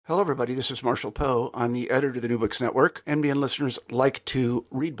Hello, everybody. This is Marshall Poe. I'm the editor of the New Books Network. NBN listeners like to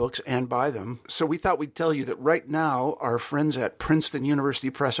read books and buy them. So we thought we'd tell you that right now, our friends at Princeton University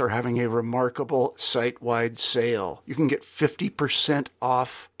Press are having a remarkable site-wide sale. You can get 50%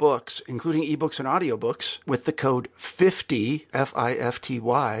 off books, including ebooks and audiobooks, with the code 50,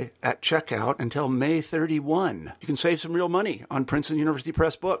 F-I-F-T-Y, at checkout until May 31. You can save some real money on Princeton University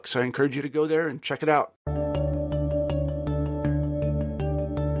Press books. I encourage you to go there and check it out.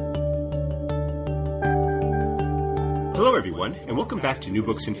 Hello, everyone, and welcome back to New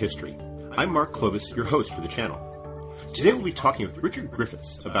Books in History. I'm Mark Clovis, your host for the channel. Today we'll be talking with Richard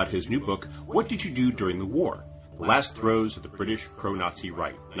Griffiths about his new book, What Did You Do During the War? The Last Throes of the British Pro-Nazi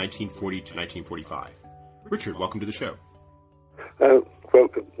Right, 1940 to 1945. Richard, welcome to the show. Well,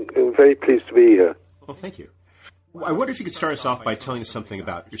 I'm very pleased to be here. Well, thank you. I wonder if you could start us off by telling us something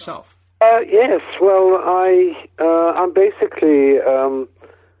about yourself. Yes, well, I'm basically...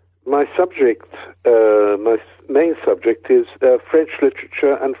 my subject, my main subject is French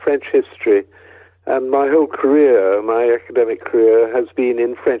literature and French history, and my whole career, my academic career, has been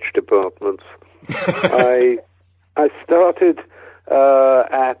in French departments. I started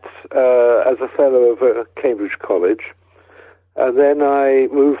as a fellow of Cambridge College, and then I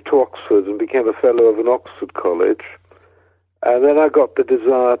moved to Oxford and became a fellow of an Oxford college, and then I got the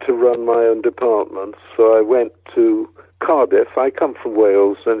desire to run my own department, so I went to Cardiff. I come from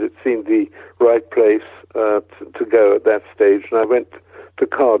Wales, and it seemed the right place to go at that stage. And I went to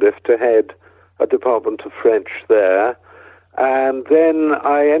Cardiff to head a department of French there. And then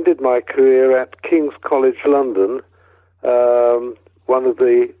I ended my career at King's College London, one of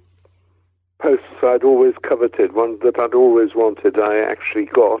the posts I'd always coveted, one that I'd always wanted. I actually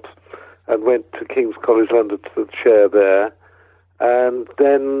got and went to King's College London to the chair there. And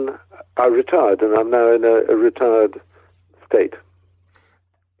then I retired, and I'm now in a retired state.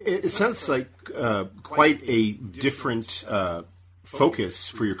 It sounds like quite a different focus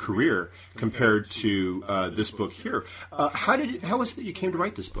for your career compared to this book here. How was it that you came to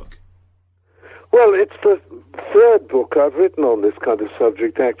write this book? Well, it's the third book I've written on this kind of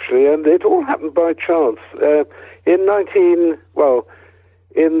subject, actually, and it all happened by chance. In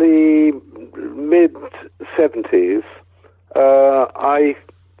the mid-70s, I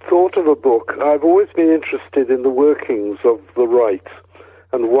thought of a book. I've always been interested in the workings of the right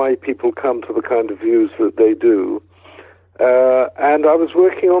and why people come to the kind of views that they do. And I was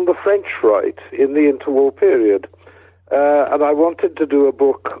working on the French right in the interwar period. And I wanted to do a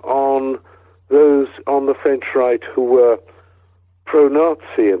book on those on the French right who were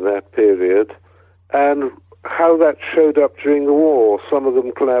pro-Nazi in that period and how that showed up during the war. Some of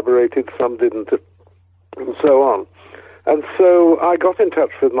them collaborated, some didn't, and so on. And so I got in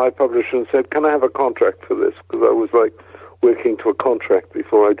touch with my publisher and said, can I have a contract for this? Because I was like working to a contract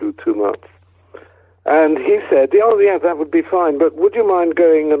before I do too much. And he said, oh, yeah, that would be fine, but would you mind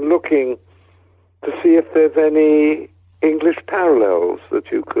going and looking to see if there's any English parallels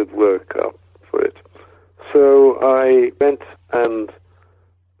that you could work up for it? So I went and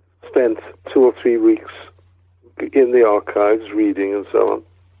spent 2 or 3 weeks in the archives reading and so on.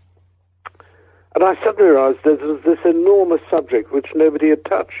 And I suddenly realized there was this enormous subject which nobody had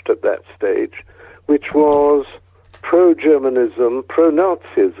touched at that stage, which was pro-Germanism,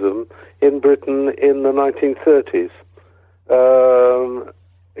 pro-Nazism in Britain in the 1930s.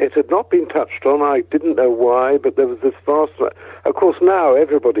 It had not been touched on. I didn't know why, but there was this vast... Of course, now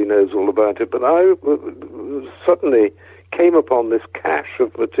everybody knows all about it, but I suddenly came upon this cache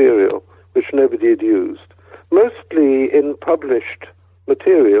of material which nobody had used, mostly in published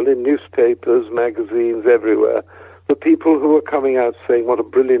material in newspapers, magazines, everywhere, the people who were coming out saying what a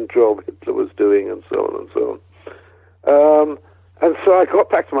brilliant job Hitler was doing and so on and so on. And so I got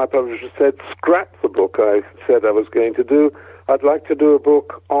back to my publisher and said, scrap the book I said I was going to do. I'd like to do a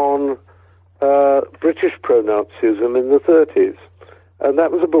book on British pro-Nazism in the 30s. And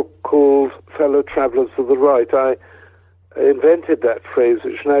that was a book called Fellow Travellers of the Right. I invented that phrase,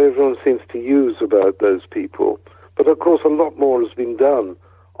 which now everyone seems to use about those people. But, of course, a lot more has been done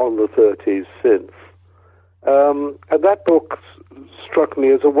on the 30s since. And that book struck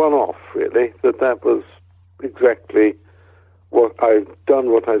me as a one-off, really, that was exactly what I've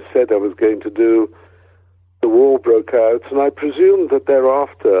done, what I said I was going to do. The war broke out, and I presumed that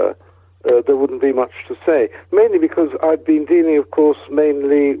thereafter there wouldn't be much to say, mainly because I'd been dealing, of course,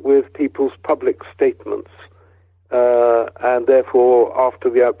 mainly with people's public statements. And therefore, after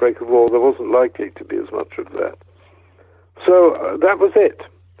the outbreak of war, there wasn't likely to be as much of that. So that was it.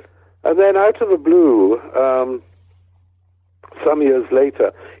 And then out of the blue, some years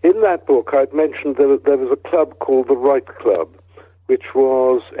later, in that book I'd mentioned there was a club called the Right Club, which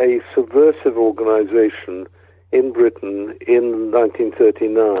was a subversive organization in Britain in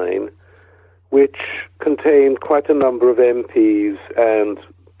 1939, which contained quite a number of MPs and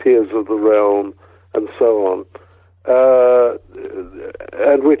peers of the realm and so on,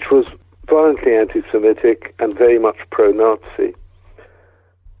 and which was violently anti-Semitic and very much pro-Nazi.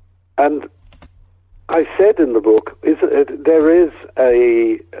 And I said in the book, there is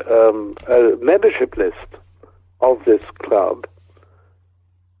a membership list of this club,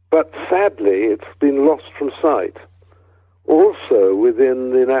 but sadly it's been lost from sight. Also,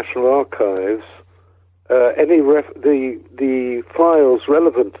 within the National Archives, the files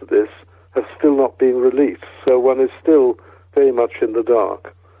relevant to this have still not been released, so one is still very much in the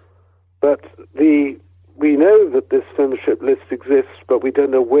dark. But we know that this membership list exists, but we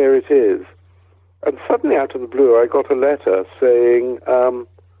don't know where it is. And suddenly, out of the blue, I got a letter saying,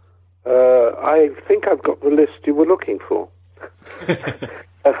 I think I've got the list you were looking for.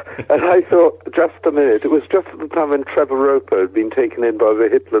 And I thought, just a minute, it was just at the time when Trevor Roper had been taken in by the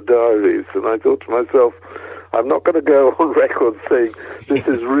Hitler Diaries, and I thought to myself, I'm not going to go on record saying this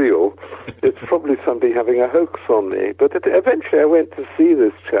is real. It's probably somebody having a hoax on me. But eventually I went to see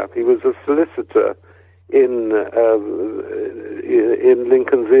this chap. He was a solicitor in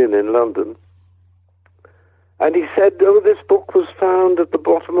Lincoln's Inn in London. And he said, this book was found at the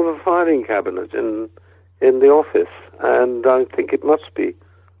bottom of a filing cabinet in the office, and I think it must be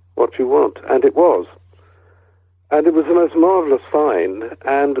what you want. And it was. And it was the most marvelous find,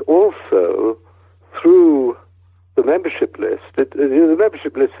 and also through the membership list. The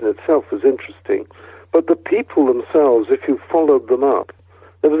membership list in itself was interesting, but the people themselves, if you followed them up,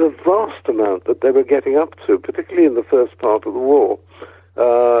 there was a vast amount that they were getting up to, particularly in the first part of the war.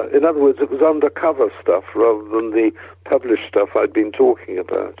 In other words, it was undercover stuff rather than the published stuff I'd been talking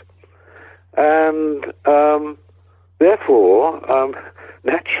about. And therefore,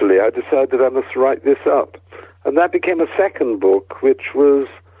 naturally, I decided I must write this up. And that became a second book, which was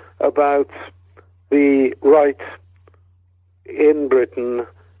about the right in Britain,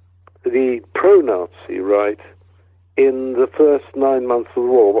 the pro-Nazi right, in the first 9 months of the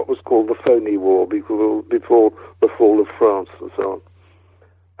war, what was called the Phony War, before the fall of France and so on.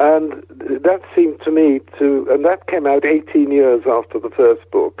 And that seemed to me and that came out 18 years after the first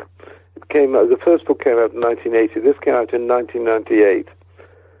book. The first book came out in 1980, this came out in 1998.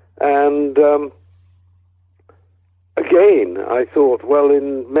 And again, I thought, well,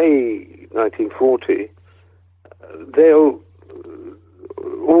 in May 1940,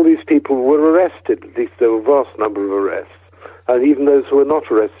 all these people were arrested. At least there were a vast number of arrests. And even those who were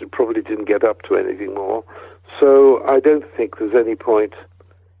not arrested probably didn't get up to anything more. So I don't think there's any point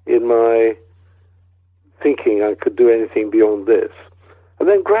in my thinking I could do anything beyond this. And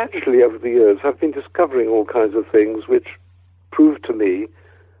then gradually over the years, I've been discovering all kinds of things which proved to me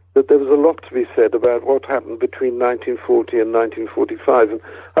that there was a lot to be said about what happened between 1940 and 1945. And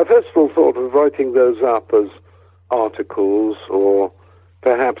I first of all thought of writing those up as articles, or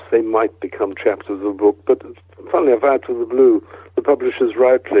perhaps they might become chapters of a book. But funnily enough, out of the blue, the publishers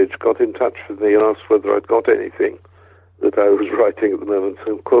Routledge got in touch with me and asked whether I'd got anything that I was writing at the moment.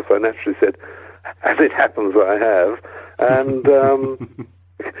 And of course I naturally said, as it happens, I have. And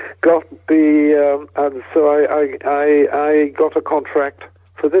got and so I got a contract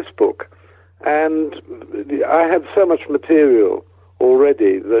for this book, and I had so much material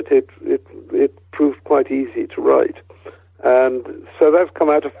already that it proved quite easy to write, and so that's come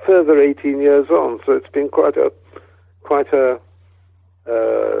out a further 18 years on. So it's been quite an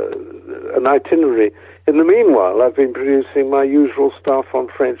itinerary. In the meanwhile, I've been producing my usual stuff on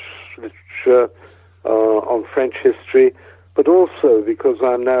French literature, on French history, but also because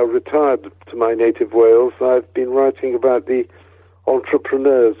I'm now retired to my native Wales, I've been writing about the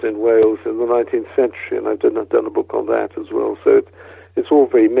entrepreneurs in Wales in the 19th century, and I've done a book on that as well. So it's all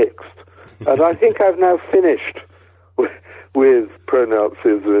very mixed. And I think I've now finished with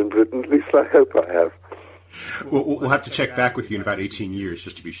pro-Nazism in Britain. At least I hope I have. We'll have to check back with you in about 18 years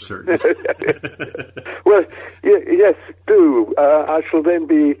just to be certain. Well, yes, do. I shall then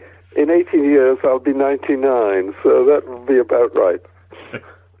be, in 18 years, I'll be 99, so that will be about right.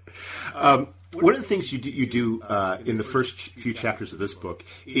 One of the things you do in the first few chapters of this book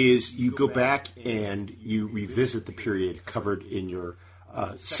is you go back and you revisit the period covered in your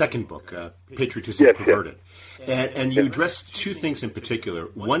second book, Patriotism Perverted. Yes. And you address two things in particular.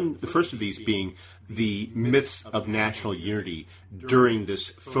 One, the first of these being the myths of national unity during this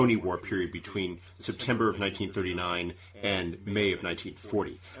phony war period between September of 1939 and May of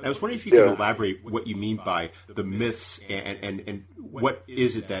 1940. And I was wondering if you could elaborate what you mean by the myths and what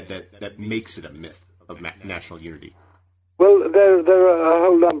is it that makes it a myth of national unity? Well, there are a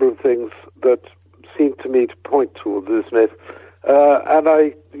whole number of things that seem to me to point towards this myth. And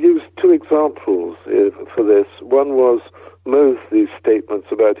I used two examples for this. One was Mosley's statements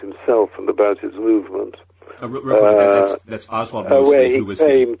about himself and about his movement. That's Oswald Mosley, who was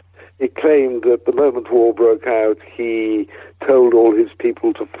he claimed that the moment war broke out, he told all his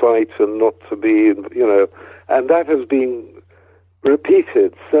people to fight and not to be, and that has been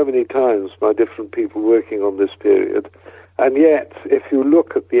repeated so many times by different people working on this period. And yet, if you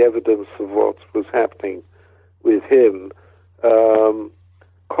look at the evidence of what was happening with him,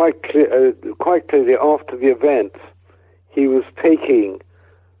 quite clearly after the event, he was taking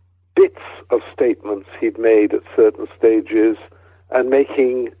bits of statements he'd made at certain stages and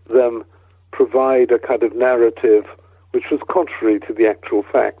making them provide a kind of narrative which was contrary to the actual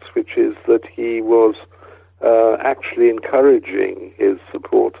facts, which is that he was actually encouraging his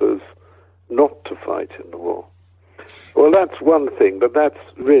supporters not to fight in the war. Well, that's one thing, but that's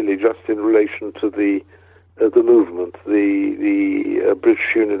really just in relation to the movement, the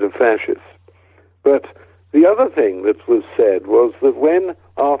British Union of Fascists. But the other thing that was said was that when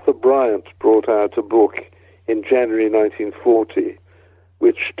Arthur Bryant brought out a book in January 1940,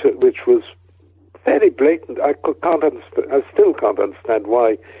 which was fairly blatant, I still can't understand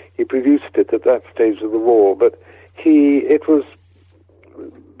why he produced it at that stage of the war, but it was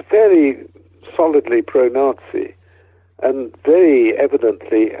fairly solidly pro-Nazi and very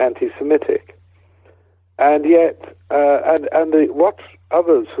evidently anti-Semitic. And yet, what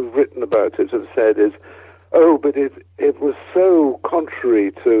others who've written about it have said is, but it was so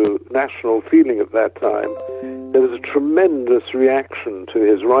contrary to national feeling at that time. There was a tremendous reaction to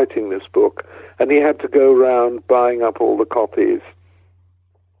his writing this book, and he had to go around buying up all the copies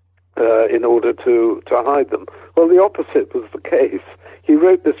in order to hide them. Well, the opposite was the case. He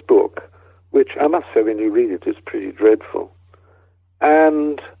wrote this book, which I must say, when you read it, is pretty dreadful.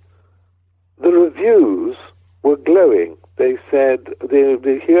 And the reviews were glowing. They said,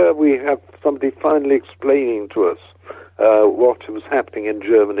 here we have somebody finally explaining to us what was happening in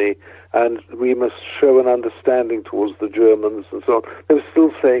Germany, and we must show an understanding towards the Germans and so on. They were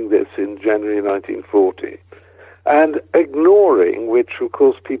still saying this in January 1940. And ignoring, which of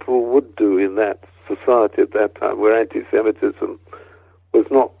course people would do in that society at that time, where anti-Semitism was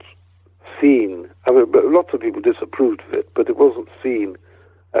not seen, but lots of people disapproved of it, but it wasn't seen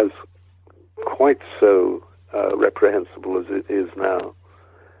as quite so reprehensible as it is now.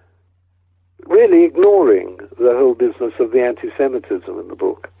 Really ignoring the whole business of the anti-Semitism in the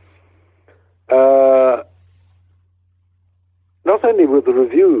book. Not only were the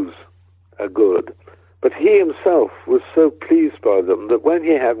reviews good, but he himself was so pleased by them that when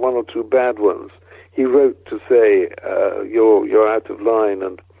he had one or two bad ones, he wrote to say, you're out of line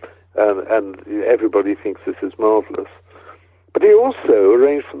and everybody thinks this is marvelous. But he also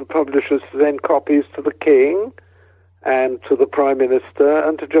arranged for the publishers to send copies to the king and to the prime minister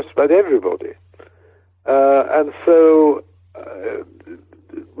and to just about everybody. And so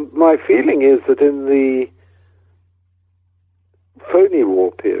my feeling is that in the phony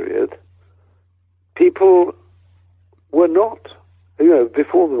war period, people were not,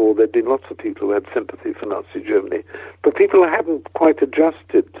 before the war there'd been lots of people who had sympathy for Nazi Germany, but people hadn't quite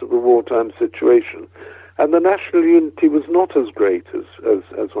adjusted to the wartime situation. And the national unity was not as great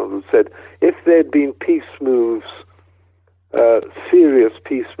as one had said. If there'd been peace moves, serious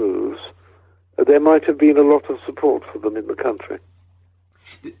peace moves, there might have been a lot of support for them in the country.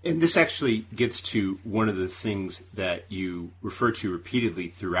 And this actually gets to one of the things that you refer to repeatedly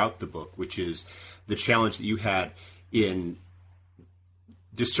throughout the book, which is the challenge that you had in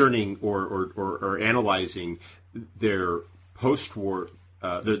discerning or analyzing their post-war,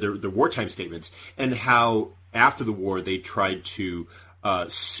 their wartime statements, and how after the war they tried to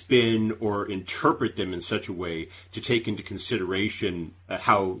spin or interpret them in such a way to take into consideration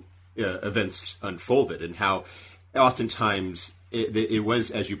how events unfolded, and how oftentimes it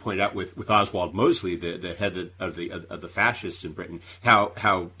was, as you pointed out, with Oswald Mosley, the head of the fascists in Britain,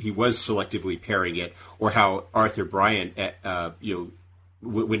 how he was selectively pairing it, or how Arthur Bryant,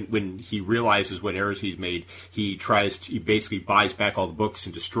 when he realizes what errors he's made, he basically buys back all the books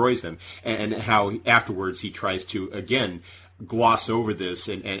and destroys them, and how afterwards he tries to again gloss over this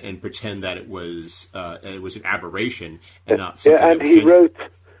and pretend that it was an aberration and not something. Yeah, and he wrote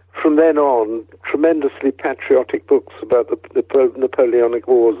from then on tremendously patriotic books about the Napoleonic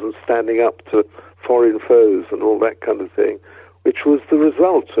Wars and standing up to foreign foes and all that kind of thing, which was the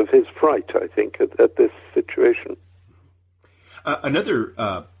result of his fright, I think, at this situation. Another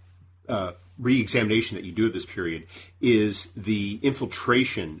re-examination that you do of this period is the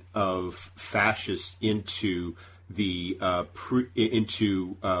infiltration of fascists into the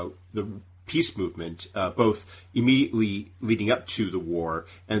the peace movement, both immediately leading up to the war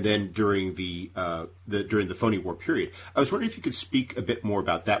and then during the phony war period. I was wondering if you could speak a bit more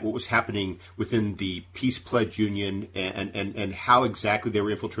about that. What was happening within the Peace Pledge Union, and how exactly they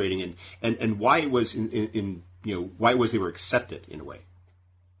were infiltrating, and why it was why it was they were accepted in a way.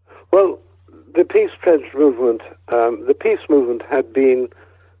 Well, the Peace Pledge movement, the peace movement had been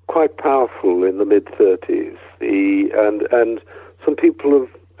quite powerful in the mid-30s, and some people of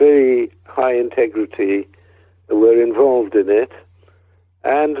very high integrity were involved in it.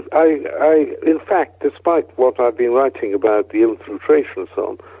 And I, in fact, despite what I've been writing about the infiltration and so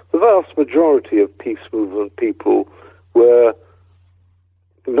on, the vast majority of peace movement people were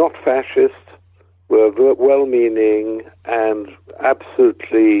not fascist, were well-meaning and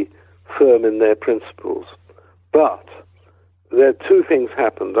absolutely firm in their principles. But there two things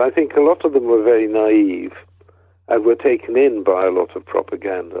happened. I think a lot of them were very naive and were taken in by a lot of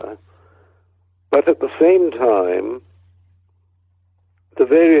propaganda. But at the same time, the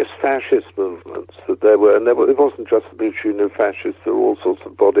various fascist movements that there were, and it wasn't just the British Union of Fascists, there were all sorts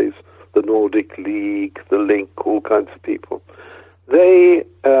of bodies, the Nordic League, the Link, all kinds of people. They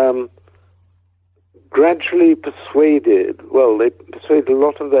gradually persuaded a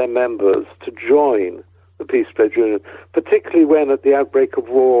lot of their members to join the Peace Pledge Union, particularly when at the outbreak of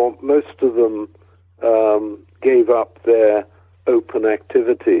war, most of them gave up their open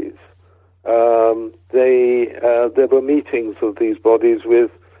activities. There were meetings of these bodies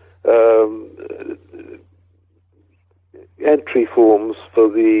with entry forms for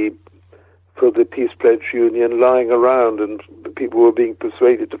the Peace Pledge Union lying around, and people were being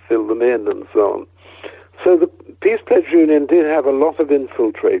persuaded to fill them in and so on. So the Peace Pledge Union did have a lot of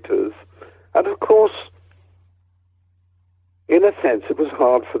infiltrators, and of course, in a sense, it was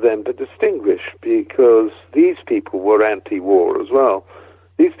hard for them to distinguish, because these people were anti-war as well.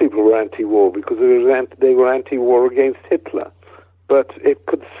 These people were anti-war because they were anti-war against Hitler. But it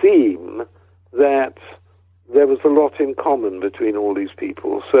could seem that there was a lot in common between all these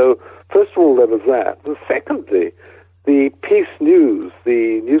people. So, first of all, there was that. And secondly, the Peace News,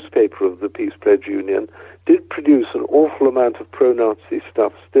 the newspaper of the Peace Pledge Union, did produce an awful amount of pro-Nazi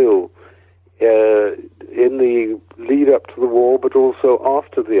stuff still in the lead-up to the war, but also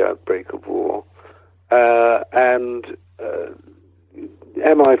after the outbreak of war.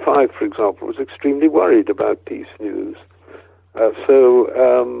 MI5, for example, was extremely worried about Peace News.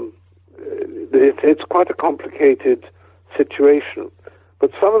 It's quite a complicated situation.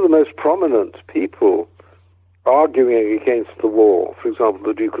 But some of the most prominent people arguing against the war, for example,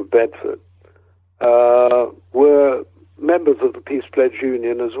 the Duke of Bedford, were members of the Peace Pledge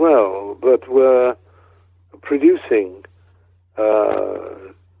Union as well, but were producing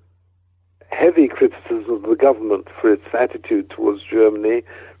heavy criticism of the government for its attitude towards Germany,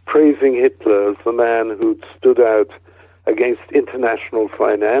 praising Hitler as the man who'd stood out against international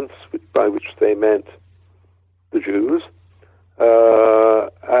finance, by which they meant the Jews.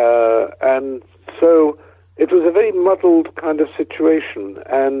 And so it was a very muddled kind of situation,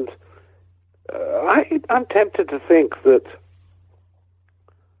 and I'm tempted to think that,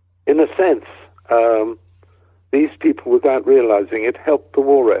 in a sense, these people, without realizing it, helped the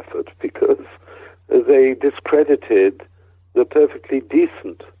war effort, because they discredited the perfectly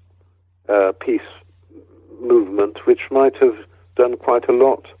decent peace movement, which might have done quite a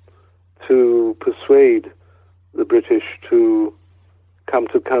lot to persuade the British to come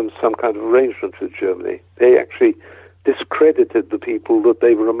to some kind of arrangement with Germany. They actually discredited the people that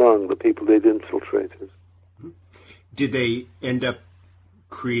they were among, the people they'd infiltrated. Did they end up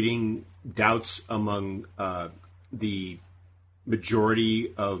creating doubts among the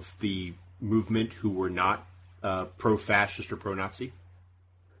majority of the movement who were not pro-fascist or pro-Nazi?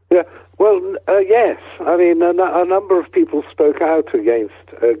 Yeah, well, yes. I mean, a number of people spoke out against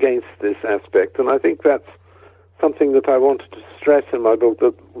this aspect, and I think that's something that I wanted to stress in my book,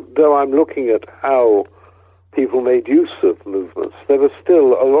 that though I'm looking at how people made use of movements, there were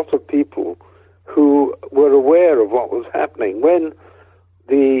still a lot of people who were aware of what was happening. When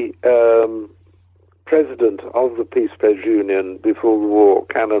the president of the Peace Pledge Union before the war,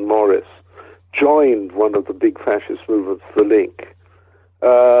 Canon Morris, joined one of the big fascist movements, the Link,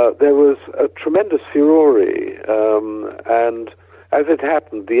 there was a tremendous furore, and as it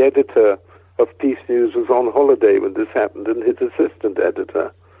happened, the editor of Peace News was on holiday when this happened, and his assistant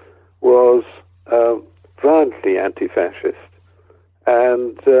editor was violently anti-fascist,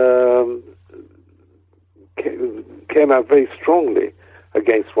 and came out very strongly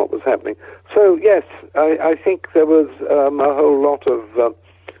against what was happening. So, yes, I think there was a whole lot of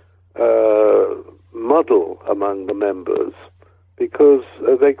muddle among the members because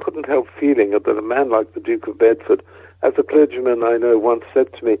they couldn't help feeling that a man like the Duke of Bedford, as a clergyman I know once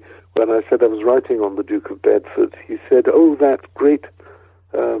said to me when I said I was writing on the Duke of Bedford, he said, "Oh, that great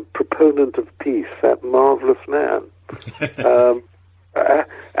proponent of peace, that marvelous man."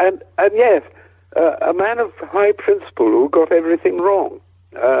 And yes, a man of high principle who got everything wrong.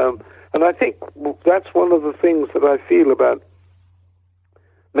 And I think that's one of the things that I feel about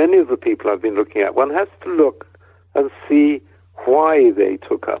many of the people I've been looking at. One has to look and see why they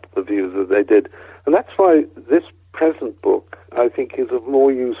took up the views that they did. And that's why this present book, I think, is of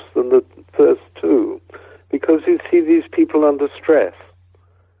more use than the first two, because you see these people under stress.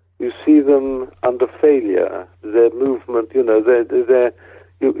 You see them under failure, their movement, you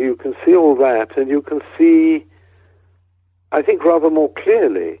can see all that, and you can see, I think, rather more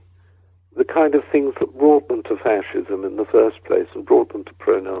clearly the kind of things that brought them to fascism in the first place and brought them to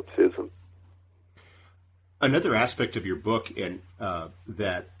pro-Nazism. Another aspect of your book and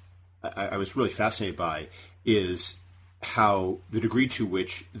that I was really fascinated by is how the degree to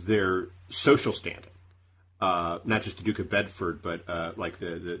which their social standing, not just the Duke of Bedford, but like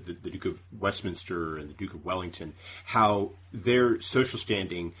the Duke of Westminster and the Duke of Wellington, how their social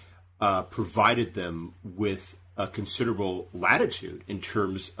standing provided them with a considerable latitude in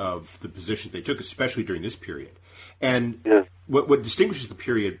terms of the positions they took, especially during this period. And what distinguishes the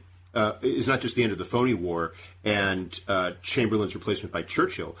period is not just the end of the Phoney War and Chamberlain's replacement by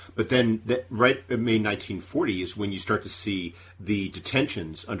Churchill, but then right in May 1940 is when you start to see the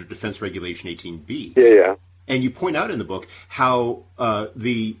detentions under Defense Regulation 18B. Yeah. And you point out in the book how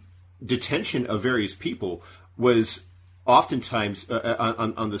the detention of various people was oftentimes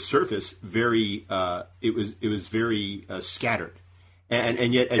on the surface very it was very scattered,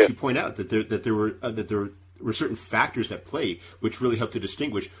 and yet as you point out that there were certain factors at play which really helped to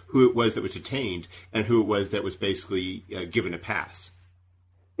distinguish who it was that was detained and who it was that was basically given a pass.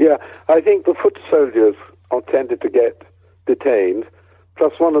 Yeah, I think the foot soldiers tended to get detained,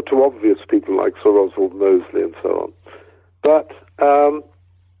 plus one or two obvious people like Sir Oswald Mosley and so on. But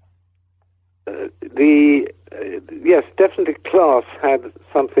yes, definitely class had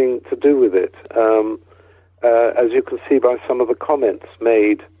something to do with it, as you can see by some of the comments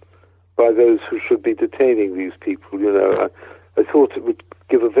made by those who should be detaining these people. I thought it would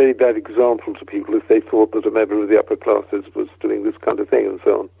give a very bad example to people if they thought that a member of the upper classes was doing this kind of thing and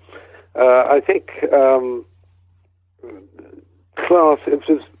so on. I think class. I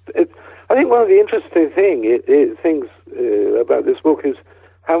think one of the interesting things about this book is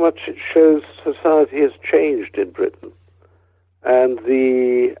how much it shows society has changed in Britain, and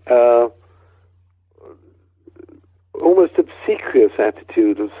the almost obsequious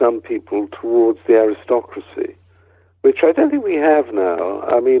attitude of some people towards the aristocracy, which I don't think we have now.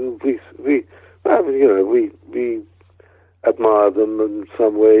 I mean, we admire them in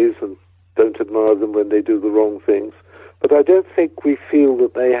some ways and don't admire them when they do the wrong things. But I don't think we feel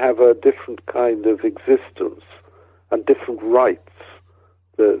that they have a different kind of existence and different rights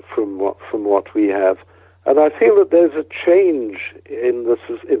from what we have. And I feel that there's a change in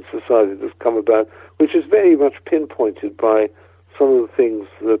society that's come about, which is very much pinpointed by some of the things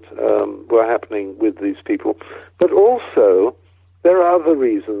that were happening with these people. But also, there are other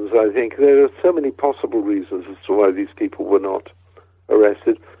reasons, I think. There are so many possible reasons as to why these people were not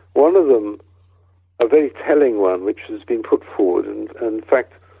arrested. One of them, a very telling one, which has been put forward, and in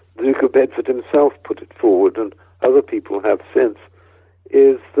fact, the Duke of Bedford himself put it forward, and other people have since,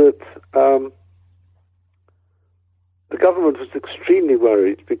 is that the government was extremely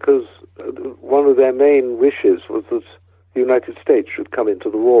worried because one of their main wishes was that the United States should come into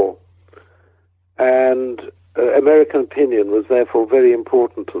the war. And American opinion was therefore very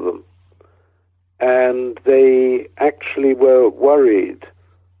important to them. And they actually were worried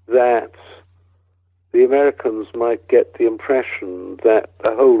that the Americans might get the impression that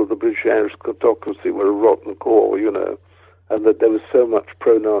the whole of the British aristocracy were a rotten core, and that there was so much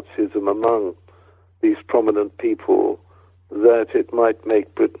pro-Nazism among these prominent people that it might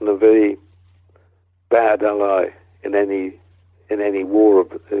make Britain a very bad ally in any war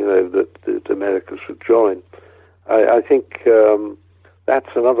that America should join. I think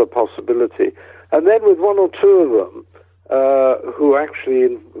that's another possibility. And then with one or two of them who actually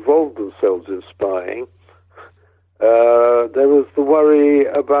involved themselves in spying, there was the worry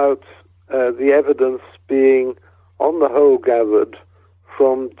about the evidence being, on the whole, gathered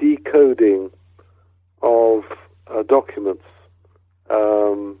from decoding of documents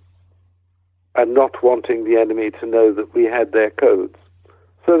and not wanting the enemy to know that we had their codes.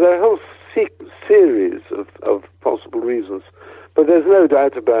 So there are a whole series of possible reasons. But there's no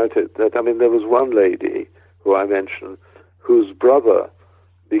doubt about it that, I mean, there was one lady who I mentioned whose brother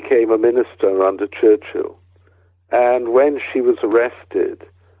became a minister under Churchill. And when she was arrested,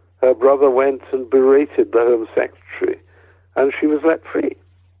 her brother went and berated the Home Secretary, and she was let free.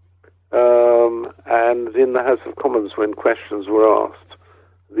 And in the House of Commons, when questions were asked,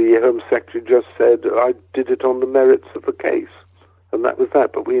 the Home Secretary just said, I did it on the merits of the case. And that was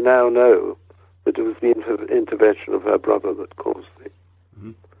that. But we now know that it was the intervention of her brother that caused it.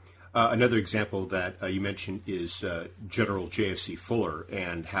 Mm-hmm. Another example that you mentioned is General J.F.C. Fuller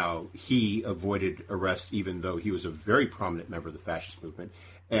and how he avoided arrest even though he was a very prominent member of the fascist movement,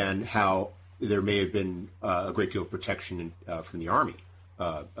 and how there may have been a great deal of protection from the army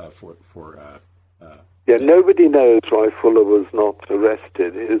nobody knows why Fuller was not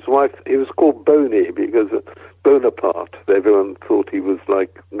arrested. His wife, he was called Boney because of Bonaparte. Everyone thought he was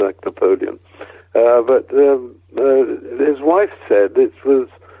like Napoleon. But his wife said it was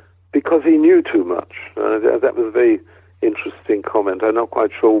because he knew too much. That was a very interesting comment. I'm not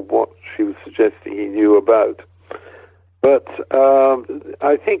quite sure what she was suggesting he knew about. But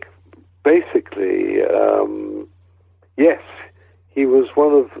I think basically, yes, he was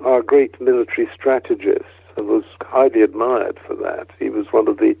one of our great military strategists and was highly admired for that. He was one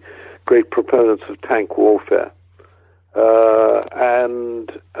of the great proponents of tank warfare. And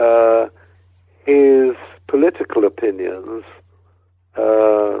his political opinions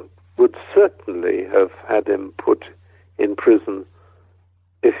would certainly have had him put in prison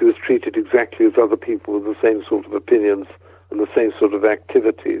if he was treated exactly as other people with the same sort of opinions and the same sort of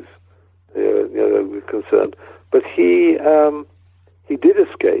activities were concerned. But he did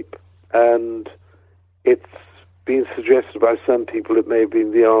escape, and it's been suggested by some people it may have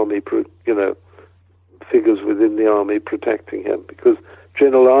been the army, figures within the army protecting him, because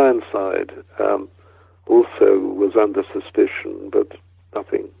General Ironside also was under suspicion, but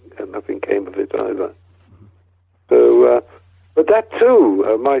nothing came of it either. So, but that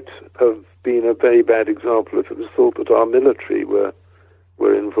too might have been a very bad example if it was thought that our military were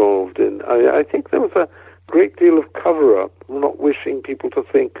involved in. I think there was a great deal of cover-up, not wishing people to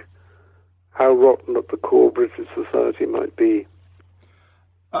think how rotten at the core British society might be.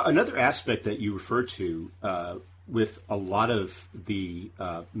 Another aspect that you refer to with a lot of the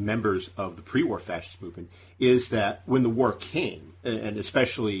members of the pre-war fascist movement is that when the war came, and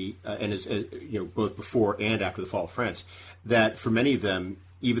especially both before and after the fall of France, that for many of them,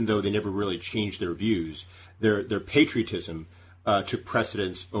 even though they never really changed their views, their patriotism took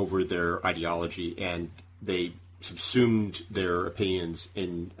precedence over their ideology, and they subsumed their opinions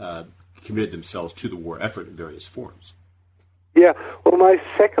and committed themselves to the war effort in various forms. Yeah, well, my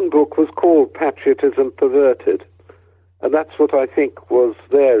second book was called Patriotism Perverted, and that's what I think was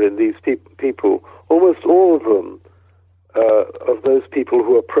there in these people. Almost all of them, of those people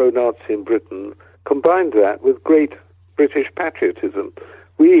who are pro-Nazi in Britain, combined that with great British patriotism.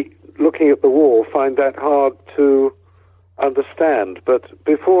 We, looking at the war, find that hard to understand, but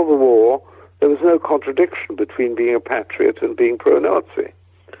before the war, there was no contradiction between being a patriot and being pro-Nazi.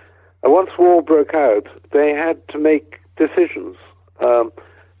 And once war broke out, they had to make decisions.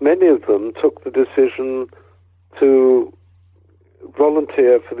 Many of them took the decision to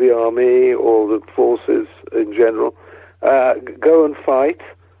volunteer for the army or the forces in general, go and fight,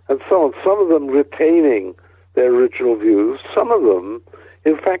 and so on. Some of them retaining their original views, some of them,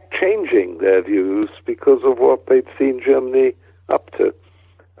 in fact, changing their views because of what they'd seen Germany up to.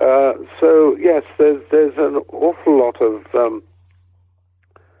 So, yes, there's an awful lot of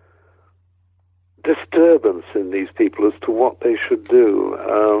disturbance in these people as to what they should do.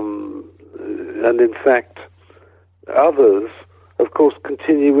 And in fact, others, of course,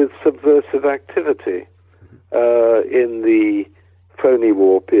 continue with subversive activity in the phony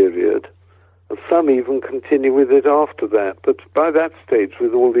war period. And some even continue with it after that. But by that stage,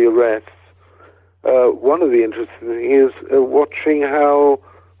 with all the arrests, one of the interesting things is watching how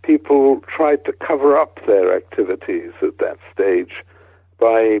people tried to cover up their activities at that stage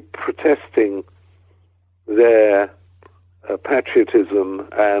by protesting their patriotism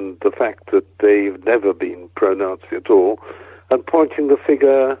and the fact that they've never been pro-Nazi at all, and pointing the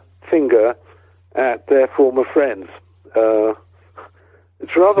finger at their former friends.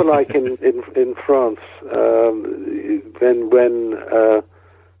 It's rather like in France, when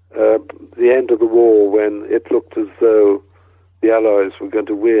the end of the war, when it looked as though the Allies were going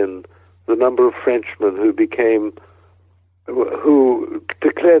to win, the number of Frenchmen who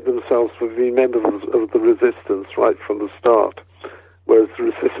declared themselves to be members of the resistance right from the start, whereas the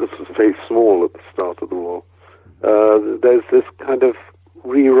resistance was very small at the start of the war. There's this kind of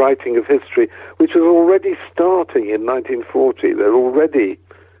rewriting of history, which was already starting in 1940. They're already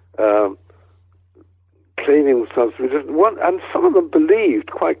claiming themselves to be different. And some of them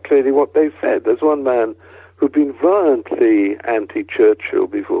believed quite clearly what they said. There's one man who'd been violently anti-Churchill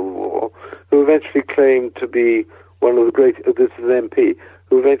before the war, who eventually claimed to be one of the great, this is an MP,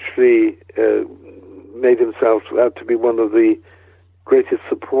 who eventually made himself out to be one of the greatest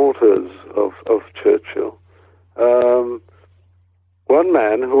supporters of Churchill. One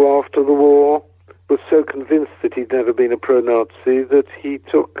man who, after the war, was so convinced that he'd never been a pro-Nazi that he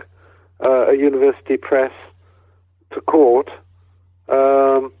took a university press to court,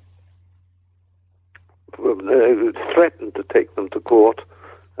 threatened to take them to court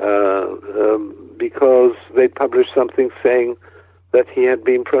because they'd published something saying that he had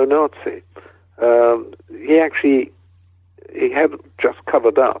been pro-Nazi. He had just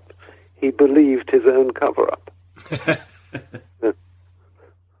covered up. He believed his own cover-up.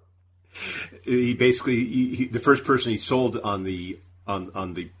 He basically, the first person he sold on the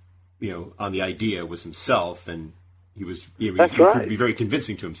idea was himself, and he could be very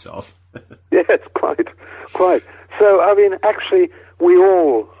convincing to himself. Yes, quite. So, I mean, actually, we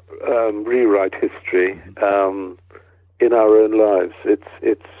all rewrite history in our own lives.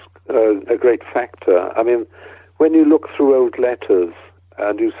 It's a great factor. I mean, when you look through old letters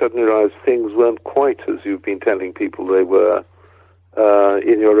and you suddenly realize things weren't quite as you've been telling people they were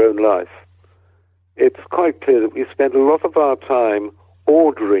in your own life, it's quite clear that we spend a lot of our time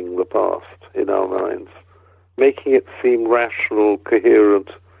ordering the past in our minds, making it seem rational, coherent,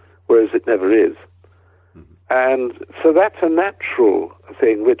 whereas it never is. Mm-hmm. And so that's a natural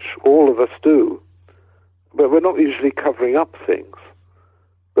thing which all of us do, but we're not usually covering up things.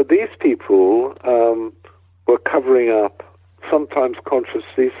 But these people were covering up, sometimes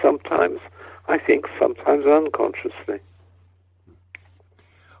consciously, sometimes unconsciously.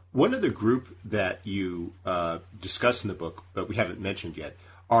 One other group that you discuss in the book, but we haven't mentioned yet,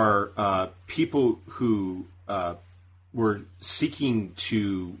 are people who were seeking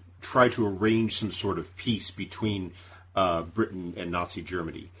to try to arrange some sort of peace between Britain and Nazi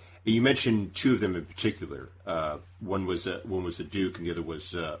Germany. You mentioned two of them in particular. One was a Duke, and the other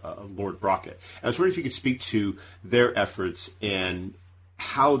was Lord Brocket. I was wondering if you could speak to their efforts and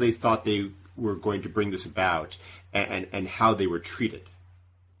how they thought they were going to bring this about, and how they were treated.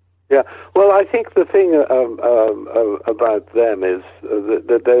 Yeah, well, I think the thing about them is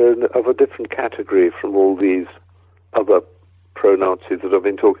that they're of a different category from all these other pro-Nazis that I've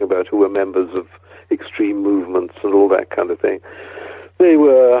been talking about, who were members of extreme movements and all that kind of thing. They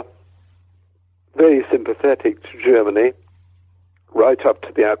were very sympathetic to Germany right up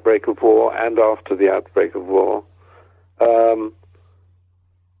to the outbreak of war and after the outbreak of war.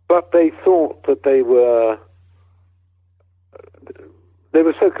 But they thought that they were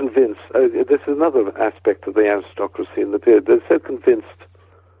so convinced, this is another aspect of the aristocracy in the period, they're so convinced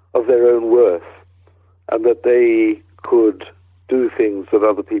of their own worth and that they could do things that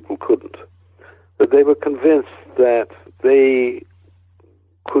other people couldn't, that they were convinced that they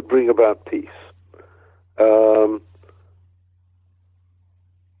could bring about peace.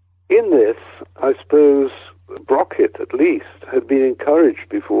 In this, I suppose, Brocket, at least, had been encouraged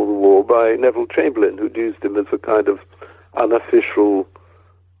before the war by Neville Chamberlain, who'd used him as a kind of unofficial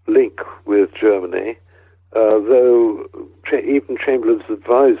link with Germany, though even Chamberlain's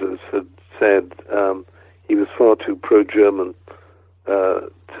advisors had said he was far too pro-German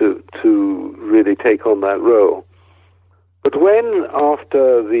to really take on that role. But when,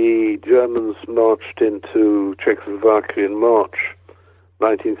 after the Germans marched into Czechoslovakia in March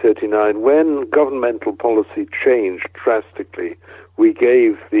 1939, when governmental policy changed drastically, we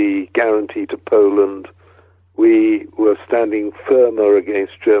gave the guarantee to Poland, we were standing firmer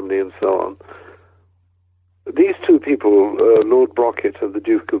against Germany and so on. These two people, Lord Brocket and the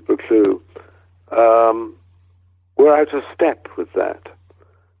Duke of Buccleuch, were out of step with that.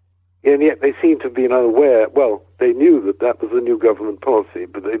 And yet they seemed to have been unaware. Well, they knew that that was the new government policy,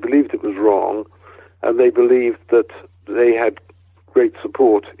 but they believed it was wrong, and they believed that they had great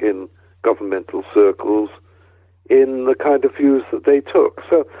support in governmental circles in the kind of views that they took.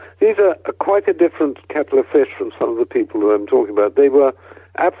 So these are quite a different kettle of fish from some of the people who I'm talking about. They were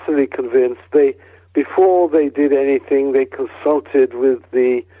absolutely convinced. Before they did anything, they consulted with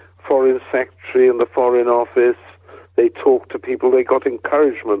the Foreign Secretary and the Foreign Office. They talked to people. They got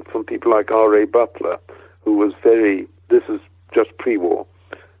encouragement from people like R.A. Butler, who was this is just pre-war,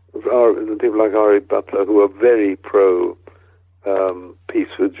 people like R.A. Butler, who are very pro peace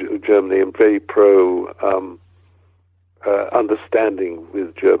with Germany and very pro understanding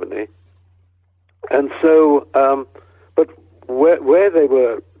with Germany. And so, but where they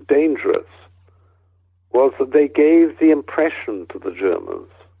were dangerous was that they gave the impression to the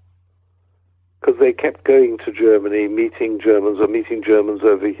Germans, because they kept going to Germany, meeting Germans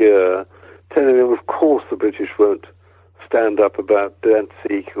over here, telling them, of course, the British won't stand up about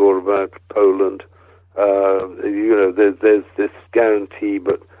Danzig or about Poland. There's this guarantee,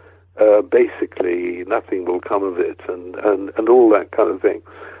 but basically nothing will come of it, and all that kind of thing.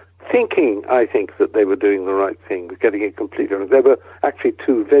 Thinking, I think, that they were doing the right thing, getting it completely wrong. They were actually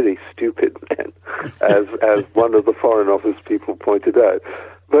two very stupid men, as one of the Foreign Office people pointed out.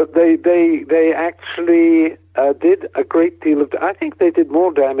 But they actually did a great deal of. I think they did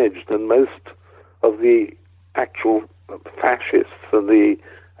more damage than most of the actual fascists and the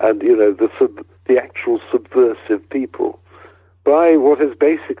actual subversive people, by what is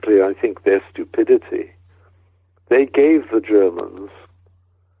basically, I think, their stupidity. They gave the Germans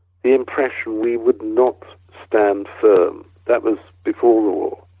the impression we would not stand firm. That was before the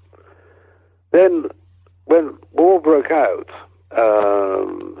war. Then, when war broke out,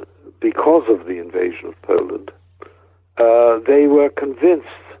 because of the invasion of Poland, they were convinced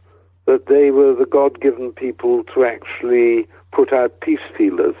that they were the God-given people to actually put out peace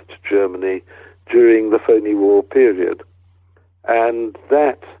feelers to Germany during the phony war period. And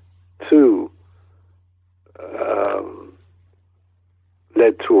that, too,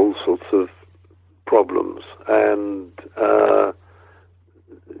 led to all sorts of problems. And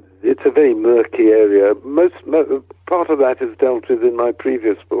it's a very murky area. Part of that is dealt with in my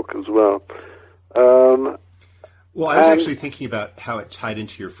previous book as well. Well, I was actually thinking about how it tied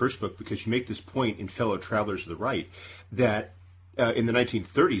into your first book, because you make this point in Fellow Travelers of the Right that in the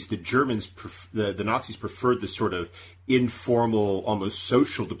 1930s, the Germans, the Nazis preferred this sort of informal, almost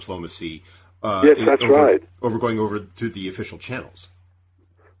social diplomacy. Yes, that's right. Over going over to the official channels.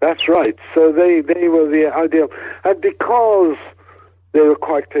 That's right. So they were the ideal. And because they were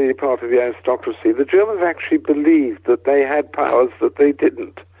quite clearly part of the aristocracy, the Germans actually believed that they had powers that they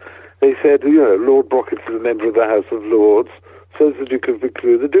didn't. They said, Lord Brocket is a member of the House of Lords, so is the Duke of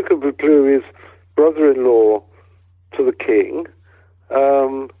Buccleuch. The Duke of Buccleuch is brother-in-law to the king.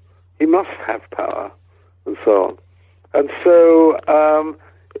 He must have power, and so on. And so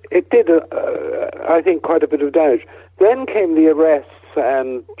it did, I think, quite a bit of damage. Then came the arrests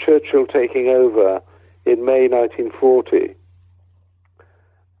and Churchill taking over in May 1940.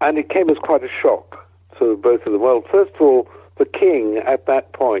 And it came as quite a shock to both of them. Well, first of all, the king, at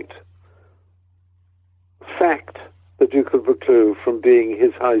that point, sacked the Duke of Buccleuch from being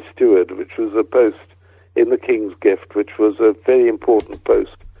his High Steward, which was a post in the King's Gift, which was a very important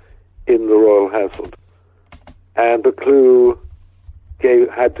post in the royal household. And Buccleuch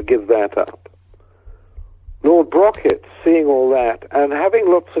had to give that up. Lord Brocket, seeing all that, and having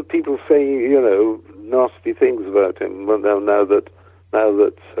lots of people saying, nasty things about him, now that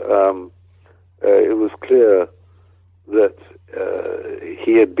it was clear that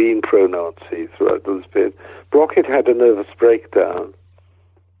he had been pro-Nazi throughout this period, Brocket had a nervous breakdown,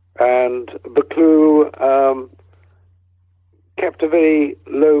 and Buccleuch kept a very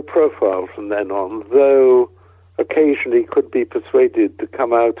low profile from then on, though occasionally could be persuaded to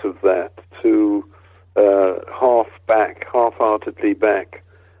come out of that, to half-heartedly back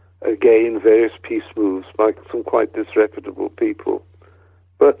again various peace moves by some quite disreputable people.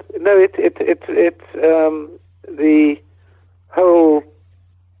 But no, the whole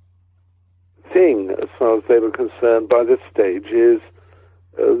thing, as far as they were concerned by this stage, is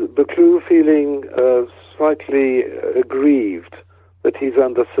Buccleuch feeling slightly aggrieved that he's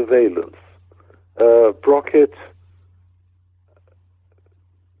under surveillance. Brocket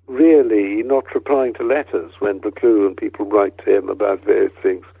really not replying to letters when Buccleuch and people write to him about various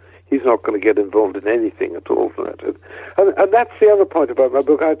things. He's not going to get involved in anything at all for that. And that's the other point about my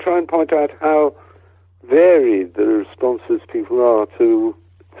book. I try and point out how varied the responses people are to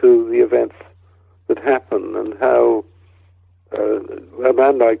the events that happen, and how a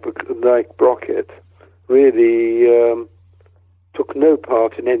man like Brocket really took no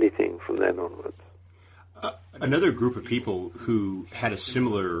part in anything from then onwards. Another group of people who had a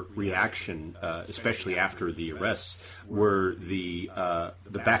similar reaction, especially after the arrests, were the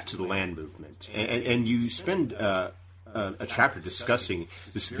Back to the Land movement, and you spend a chapter discussing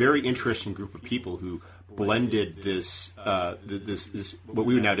this very interesting group of people who blended this what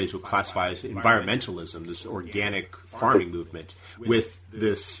we nowadays would classify as environmentalism, this organic farming movement, with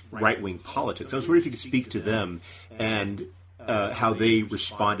this right-wing politics. I was wondering if you could speak to them and how they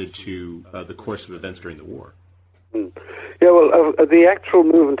responded to the course of events during the war. Yeah, well, the actual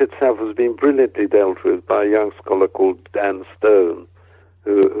movement itself has been brilliantly dealt with by a young scholar called Dan Stone,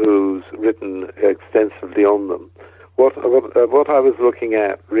 who's written extensively on them. what I was looking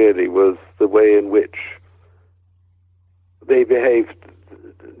at really was the way in which they behaved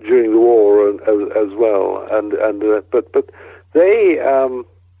during the war as well, but they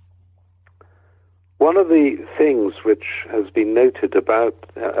one of the things which has been noted about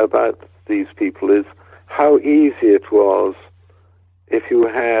these people is how easy it was if you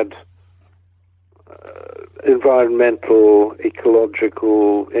had environmental,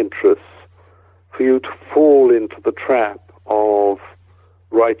 ecological interests for you to fall into the trap of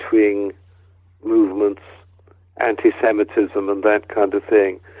right-wing movements, anti-Semitism and that kind of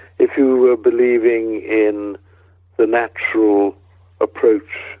thing. If you were believing in the natural approach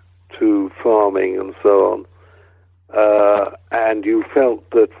to farming and so on, and you felt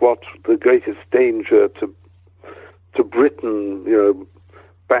that what the greatest danger to Britain,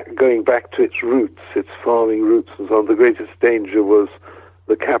 going back to its roots, its farming roots and so on, the greatest danger was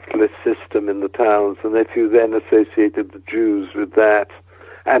the capitalist system in the towns, and if you then associated the Jews with that,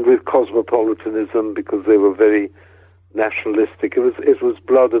 and with cosmopolitanism because they were very nationalistic, it was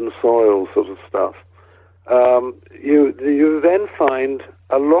blood and soil sort of stuff. You then find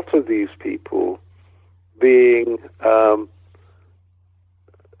a lot of these people being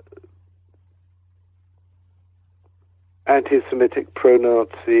anti-Semitic,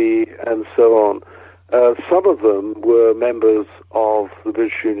 pro-Nazi, and so on. Some of them were members of the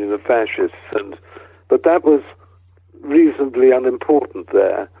British Union of Fascists, but that was reasonably unimportant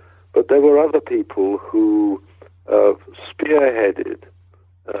there. But there were other people who spearheaded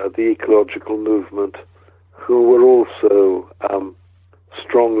the ecological movement, who were also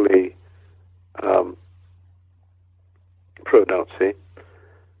strongly pro-Nazi.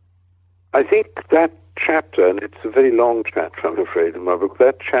 I think that chapter, and it's a very long chapter, I'm afraid, in my book,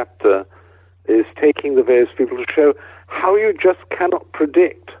 that chapter is taking the various people to show how you just cannot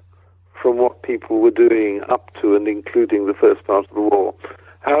predict from what people were doing up to and including the first part of the war,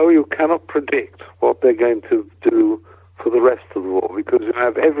 how you cannot predict what they're going to do for the rest of the war, because you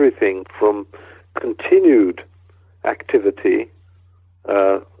have everything from continued activity,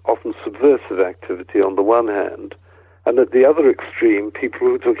 often subversive activity on the one hand, and at the other extreme, people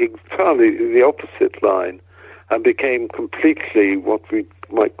who took entirely the opposite line and became completely what we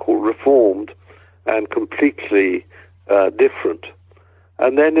might call reformed and completely different.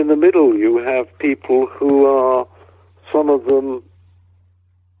 And then in the middle, you have people who are, some of them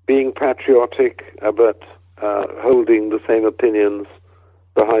being patriotic, but holding the same opinions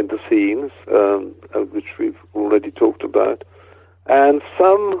behind the scenes, which we've already talked about, and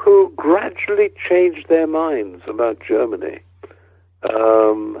some who gradually changed their minds about Germany.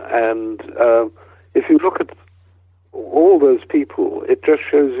 If you look at all those people, it just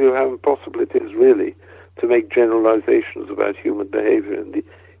shows you how impossible it is, really, to make generalizations about human behavior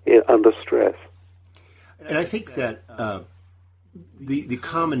under stress. And I think that the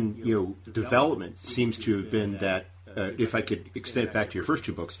common development seems to have been that, if I could extend it back to your first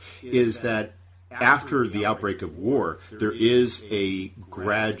two books, is that after the outbreak of war, there is a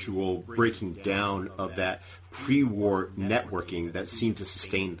gradual breaking down of that pre-war networking that seemed to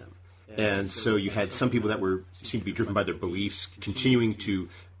sustain them. And so you had some people that seemed to be driven by their beliefs, continuing to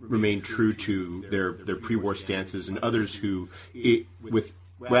remain true to their pre-war stances, and others who,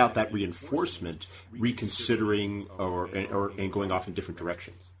 without that reinforcement, reconsidering and going off in different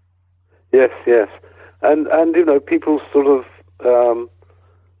directions. Yes, and people sort of.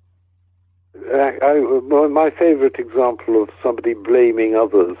 My favorite example of somebody blaming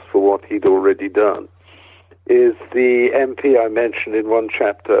others for what he'd already done is the MP I mentioned in one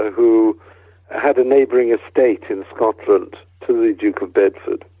chapter who had a neighbouring estate in Scotland to the Duke of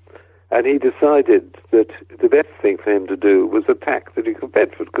Bedford. And he decided that the best thing for him to do was attack the Duke of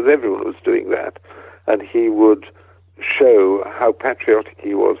Bedford, because everyone was doing that. And he would show how patriotic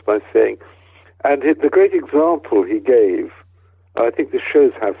he was by saying... And the great example he gave, I think this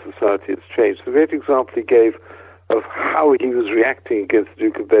shows how society has changed. The great example he gave of how he was reacting against the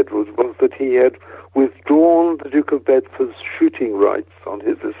Duke of Bedford was that he had withdrawn the Duke of Bedford's shooting rights on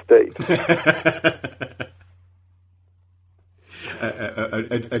his estate.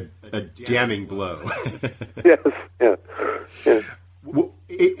 A damning blow. Yes. Well,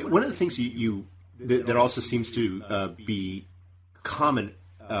 one of the things that also seems to be common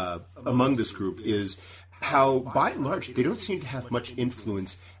among this group is how, by and large, they don't seem to have much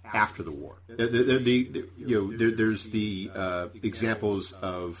influence after the war. There's the examples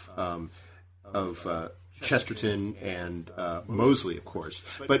of Chesterton and Mosley, of course,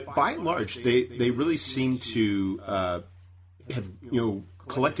 but by and large, they really seem to have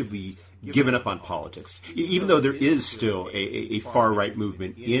collectively given up on politics. Even though there is still a far-right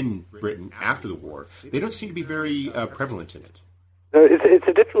movement in Britain after the war, they don't seem to be very prevalent in it. No, it's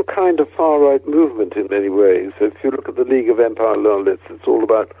a different kind of far-right movement in many ways. If you look at the League of Empire Loyalists, it's all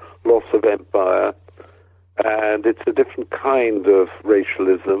about loss of empire, and it's a different kind of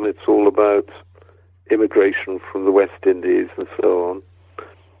racialism. It's all about immigration from the West Indies and so on.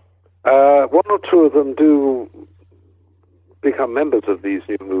 One or two of them do become members of these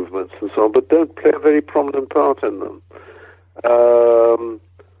new movements and so on, but don't play a very prominent part in them.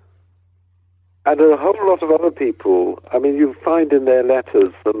 And a whole lot of other people, I mean, you find in their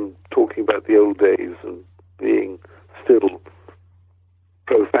letters them talking about the old days and being still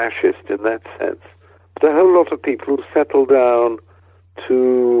pro-fascist in that sense. But a whole lot of people who settle down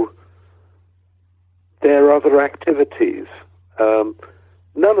to their other activities.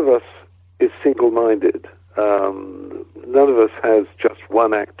 None of us is single-minded. None of us has just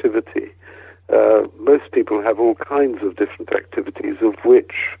one activity. Most people have all kinds of different activities, of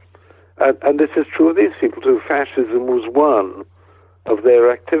which, and this is true of these people too, fascism was one of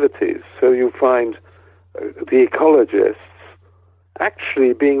their activities. So you find the ecologists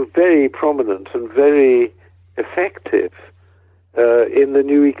actually being very prominent and very effective in the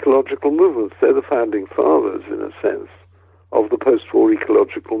new ecological movements. They're the founding fathers, in a sense, of the post-war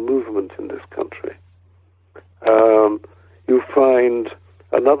ecological movement in this country. You find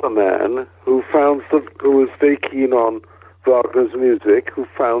another man who was very keen on Wagner's music, who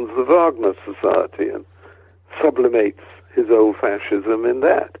founds the Wagner Society and sublimates his old fascism in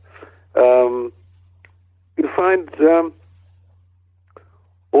that. You find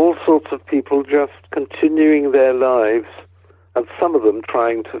all sorts of people just continuing their lives, and some of them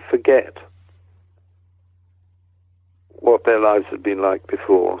trying to forget what their lives had been like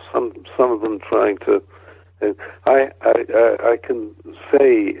before. Some of them trying to. I can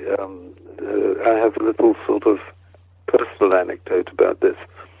say I have a little sort of personal anecdote about this.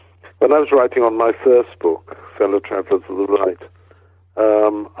 When I was writing on my first book, Fellow Travellers of the Right,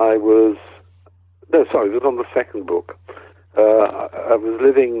 it was on the second book. I was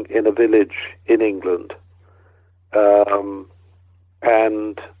living in a village in England,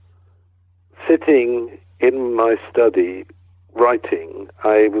 and sitting in my study writing.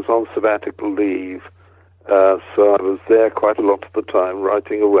 I was on sabbatical leave, so I was there quite a lot of the time,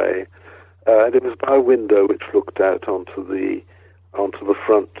 writing away. And it was by a window which looked out onto the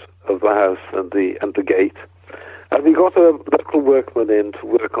front of the house and the gate. And we got a local workman in to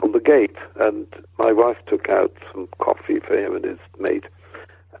work on the gate, and my wife took out some coffee for him and his mate,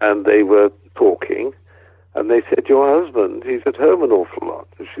 and they were talking, and they said, "Your husband, he's at home an awful lot."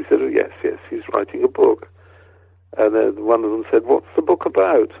 And she said, "Oh, yes, he's writing a book." And then one of them said, "What's the book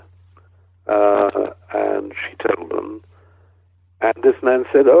about?" And she told them, and this man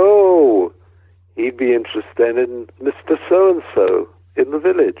said, "Oh, he'd be interested in Mr. So-and-so in the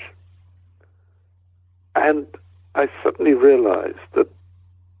village." And I suddenly realized that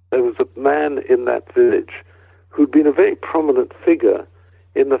there was a man in that village who'd been a very prominent figure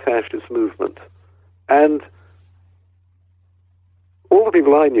in the fascist movement. And all the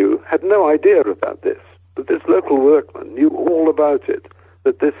people I knew had no idea about this, but this local workman knew all about it,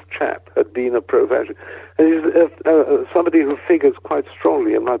 that this chap had been a pro-fascist. And he's somebody who figures quite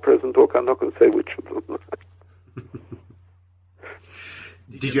strongly in my present book. I'm not going to say which of them.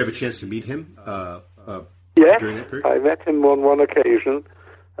 Did you have a chance to meet him? Yes, during that period? I met him on one occasion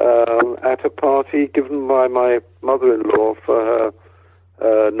at a party given by my mother-in-law for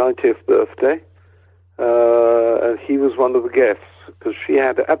her 90th birthday. And he was one of the guests, because she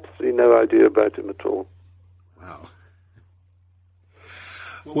had absolutely no idea about him at all. Wow.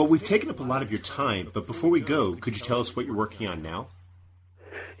 Well, we've taken up a lot of your time, but before we go, could you tell us what you're working on now?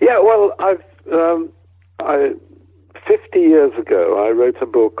 Yeah, well, 50 years ago, I wrote a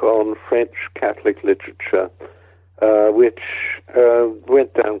book on French Catholic literature, which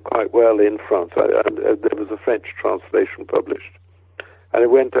went down quite well in France. There was a French translation published, and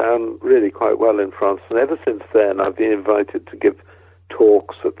it went down really quite well in France. And ever since then, I've been invited to give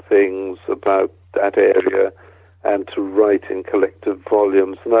talks at things about that area and to write in collective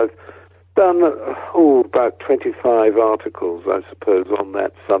volumes. And I've done about 25 articles, I suppose, on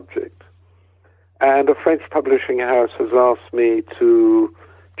that subject. And a French publishing house has asked me to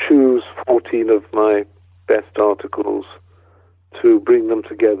choose 14 of my best articles to bring them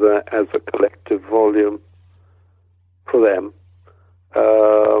together as a collective volume for them.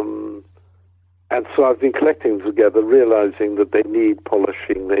 And so I've been collecting them together, realizing that they need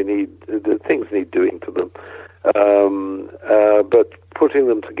polishing, things need doing to them. But putting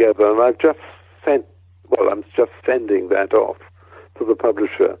them together, and I'm just sending that off to the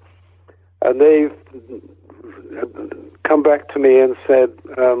publisher.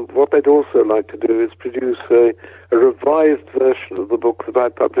 what they'd also like to do is produce a revised version of the book that I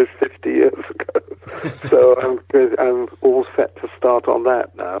published 50 years ago. So I'm all set to start on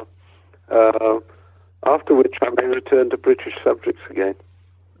that now, after which I may return to British subjects again.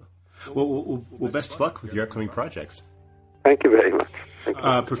 Well, best of luck with your upcoming projects. Thank you very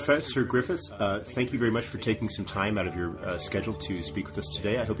much. Professor Griffiths, thank you very much for taking some time out of your schedule to speak with us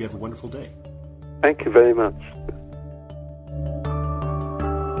today. I hope you have a wonderful day. Thank you very much.